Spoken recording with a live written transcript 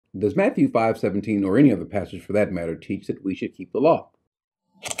Does Matthew 5:17 or any other passage for that matter teach that we should keep the law?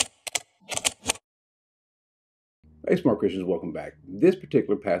 Hey, smart Christians, welcome back. This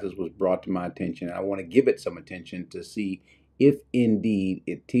particular passage was brought to my attention, and I want to give it some attention to see if indeed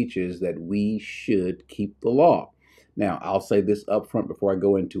it teaches that we should keep the law. Now, I'll say this up front before I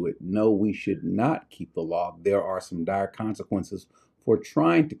go into it. No, we should not keep the law. There are some dire consequences for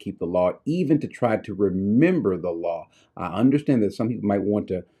trying to keep the law, even to try to remember the law. I understand that some people might want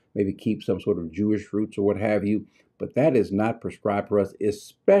to maybe keep some sort of Jewish roots or what have you, but that is not prescribed for us,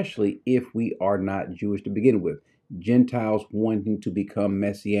 especially if we are not Jewish to begin with. Gentiles wanting to become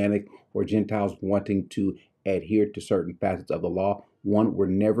messianic or Gentiles wanting to adhere to certain facets of the law. One, we're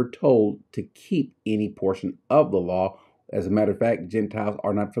never told to keep any portion of the law. As a matter of fact, Gentiles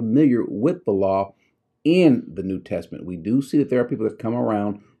are not familiar with the law in the New Testament. We do see that there are people that come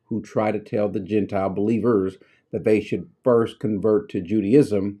around who try to tell the Gentile believers that they should first convert to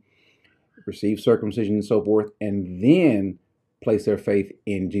Judaism, receive circumcision and so forth, and then place their faith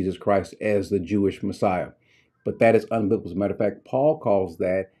in Jesus Christ as the Jewish Messiah. But that is unbiblical. As a matter of fact, Paul calls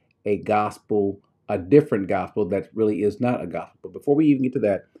that a gospel, a different gospel that really is not a gospel. But before we even get to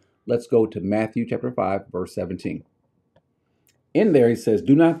that, let's go to Matthew chapter 5, verse 17. In there, he says,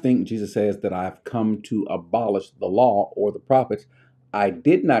 "Do not think," Jesus says, "that I've come to abolish the law or the prophets. I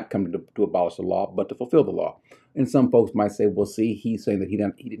did not come to abolish the law, but to fulfill the law." And some folks might say, well, see, he's saying that he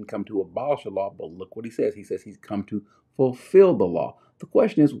didn't come to abolish the law, but look what he says. He says he's come to fulfill the law. The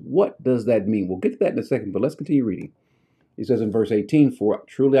question is, what does that mean? We'll get to that in a second, but let's continue reading. He says in verse 18, "For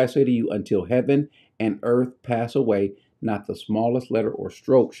truly I say to you, until heaven and earth pass away, not the smallest letter or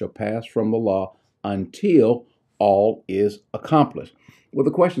stroke shall pass from the law until all is accomplished." Well,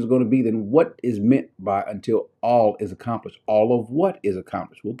 the question is going to be then, what is meant by until all is accomplished? All of what is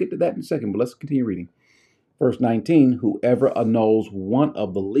accomplished? We'll get to that in a second, but let's continue reading. Verse 19, "Whoever annuls one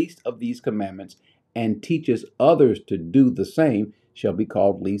of the least of these commandments and teaches others to do the same shall be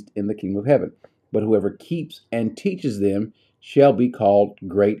called least in the kingdom of heaven. But whoever keeps and teaches them shall be called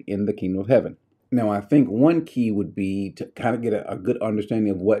great in the kingdom of heaven." Now, I think one key would be to kind of get a good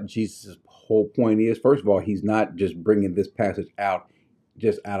understanding of what Jesus' whole point is. First of all, he's not just bringing this passage out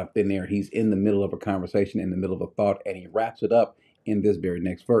just out of thin air. He's in the middle of a conversation, in the middle of a thought, and he wraps it up in this very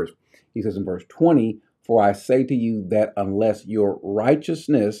next verse. He says in verse 20, "For I say to you that unless your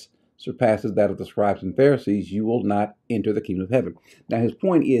righteousness surpasses that of the scribes and Pharisees, you will not enter the kingdom of heaven." Now, his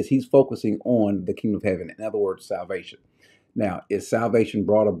point is he's focusing on the kingdom of heaven. In other words, salvation. Now, is salvation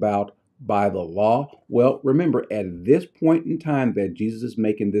brought about by the law? Well, remember, at this point in time that Jesus is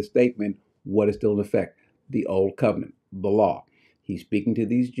making this statement, what is still in effect? The old covenant, the law. He's speaking to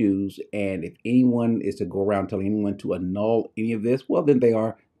these Jews, and if anyone is to go around telling anyone to annul any of this, well, then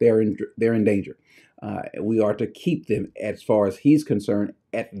they're in danger. We are to keep them, as far as he's concerned,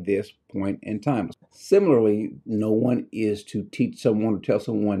 at this point in time. Similarly, no one is to teach someone or tell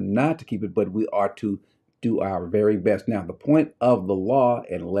someone not to keep it, but we are to do our very best. Now, the point of the law,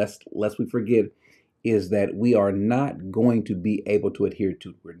 and lest we forget, is that we are not going to be able to adhere to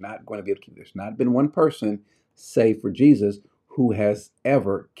it. We're not going to be able to keep it. There's not been one person, save for Jesus, who has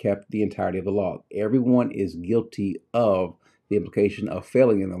ever kept the entirety of the law. Everyone is guilty of the implication of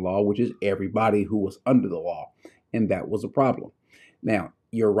failing in the law, which is everybody who was under the law. And that was a problem. Now,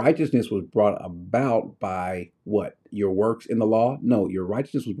 your righteousness was brought about by what? Your works in the law? No, your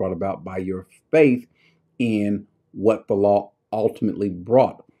righteousness was brought about by your faith in what the law ultimately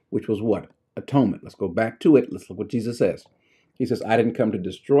brought, which was what? Atonement. Let's go back to it. Let's look what Jesus says. He says, "I didn't come to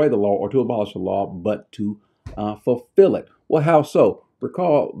destroy the law or to abolish the law, but to fulfill it." Well, how so?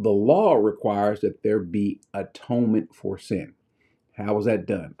 Recall, the law requires that there be atonement for sin. How was that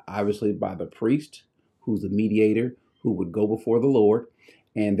done? Obviously by the priest, who's the mediator, who would go before the Lord,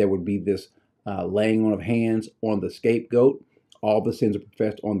 and there would be this laying on of hands on the scapegoat. All the sins are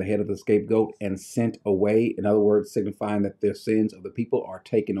professed on the head of the scapegoat and sent away. In other words, signifying that the sins of the people are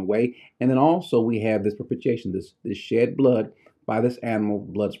taken away. And then also we have this propitiation, this shed blood by this animal,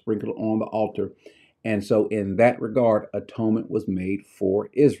 blood sprinkled on the altar. And so in that regard, atonement was made for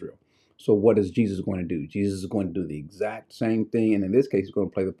Israel. So what is Jesus going to do? Jesus is going to do the exact same thing. And in this case, he's going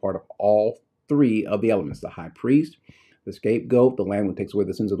to play the part of all three of the elements: the high priest, the scapegoat, the lamb who takes away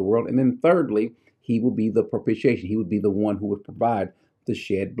the sins of the world. And then thirdly, he will be the propitiation. He would be the one who would provide the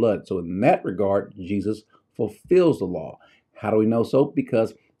shed blood. So in that regard, Jesus fulfills the law. How do we know so?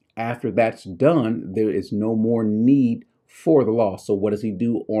 Because after that's done, there is no more need for the law. So what does he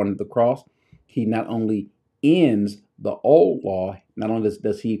do on the cross? He not only ends the old law, not only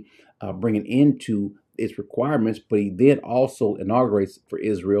does he bring an end to its requirements, but he then also inaugurates for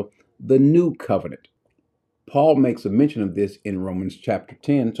Israel the new covenant. Paul makes a mention of this in Romans chapter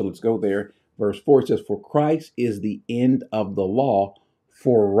 10. So let's go there. Verse 4 it says, "For Christ is the end of the law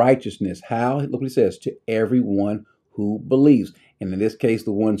for righteousness." How? Look what he says, "to everyone who believes." And in this case,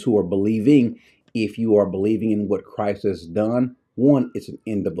 the ones who are believing, if you are believing in what Christ has done, one, it's an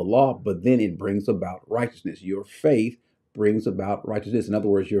end of the law, but then it brings about righteousness. Your faith brings about righteousness. In other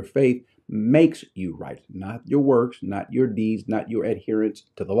words, your faith makes you right, not your works, not your deeds, not your adherence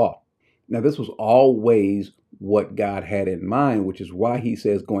to the law. Now, this was always what God had in mind, which is why he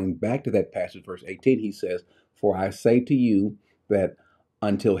says, going back to that passage, verse 18, he says, "For I say to you that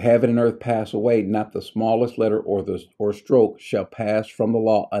until heaven and earth pass away, not the smallest letter or stroke shall pass from the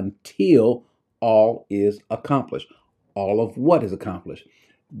law until all is accomplished." All of what is accomplished?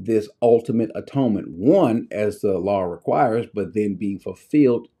 This ultimate atonement, one, as the law requires, but then being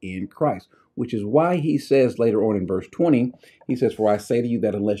fulfilled in Christ, which is why he says later on in verse 20, he says, "For I say to you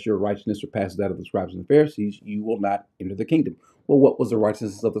that unless your righteousness surpasses that of the scribes and Pharisees, you will not enter the kingdom." Well, what was the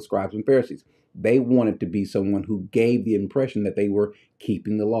righteousness of the scribes and Pharisees? They wanted to be someone who gave the impression that they were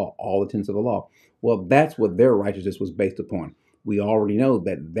keeping the law, all the tenets of the law. Well, that's what their righteousness was based upon. We already know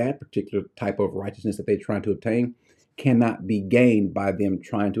that that particular type of righteousness that they're trying to obtain cannot be gained by them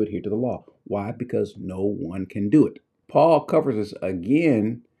trying to adhere to the law. Why? Because no one can do it. Paul covers this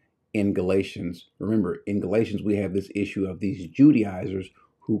again in Galatians. Remember, in Galatians, we have this issue of these Judaizers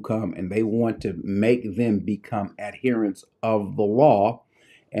who come and they want to make them become adherents of the law.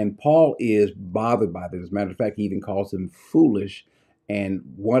 And Paul is bothered by this. As a matter of fact, he even calls them foolish and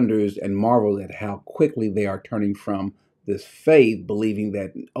wonders and marvels at how quickly they are turning from this faith, believing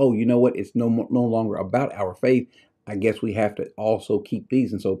that, oh, you know what, it's no longer about our faith. I guess we have to also keep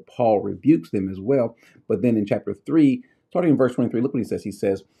these. And so Paul rebukes them as well. But then in chapter 3, starting in verse 23, look what he says. He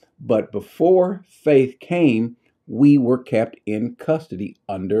says, "But before faith came, we were kept in custody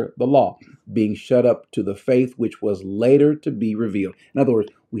under the law, being shut up to the faith which was later to be revealed." In other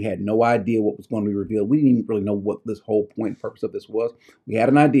words, we had no idea what was going to be revealed. We didn't even really know what this whole point and purpose of this was. We had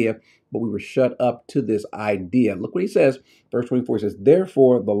an idea, but we were shut up to this idea. Look what he says. Verse 24 says,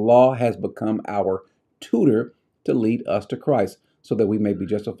 "Therefore the law has become our tutor to lead us to Christ, so that we may be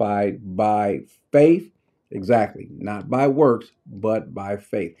justified by faith." Exactly. Not by works, but by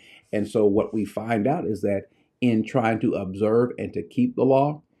faith. And so what we find out is that in trying to observe and to keep the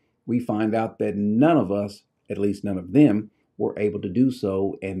law, we find out that none of us, at least none of them, were able to do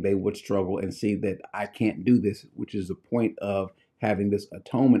so, and they would struggle and see that I can't do this, which is the point of having this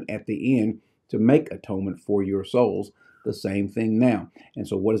atonement at the end to make atonement for your souls. The same thing now. And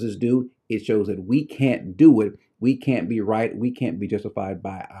so what does this do? It shows that we can't do it. We can't be right. We can't be justified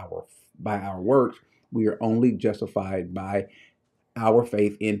by our works. We are only justified by our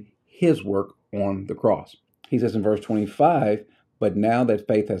faith in his work on the cross. He says in verse 25, "But now that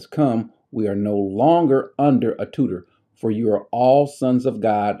faith has come, we are no longer under a tutor. For you are all sons of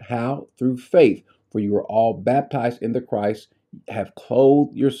God." How? Through faith. "For you are all baptized into Christ, have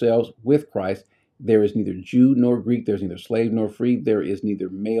clothed yourselves with Christ. There is neither Jew nor Greek, there is neither slave nor free, there is neither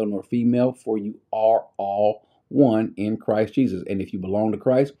male nor female, for you are all one in Christ Jesus. And if you belong to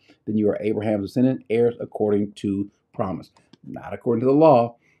Christ, then you are Abraham's descendant, heirs according to promise." Not according to the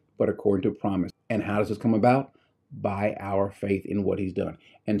law, but according to promise. And how does this come about? By our faith in what he's done.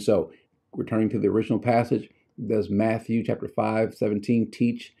 And so, returning to the original passage, does Matthew chapter 5:17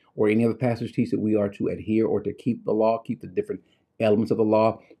 teach, or any other passage teach, that we are to adhere or to keep the law, keep the different elements of the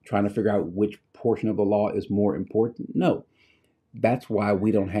law, trying to figure out which portion of the law is more important? No. That's why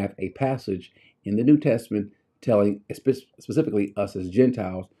we don't have a passage in the New Testament telling specifically us as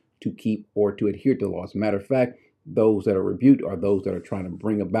Gentiles to keep or to adhere to the law. As a matter of fact, those that are rebuked are those that are trying to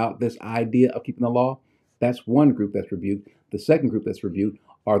bring about this idea of keeping the law. That's one group that's rebuked. The second group that's rebuked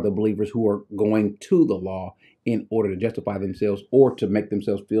are the believers who are going to the law in order to justify themselves or to make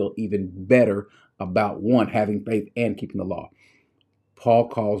themselves feel even better about, one, having faith and keeping the law. Paul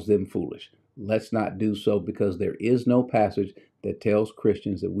calls them foolish. Let's not do so, because there is no passage that tells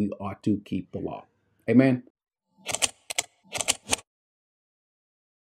Christians that we ought to keep the law. Amen.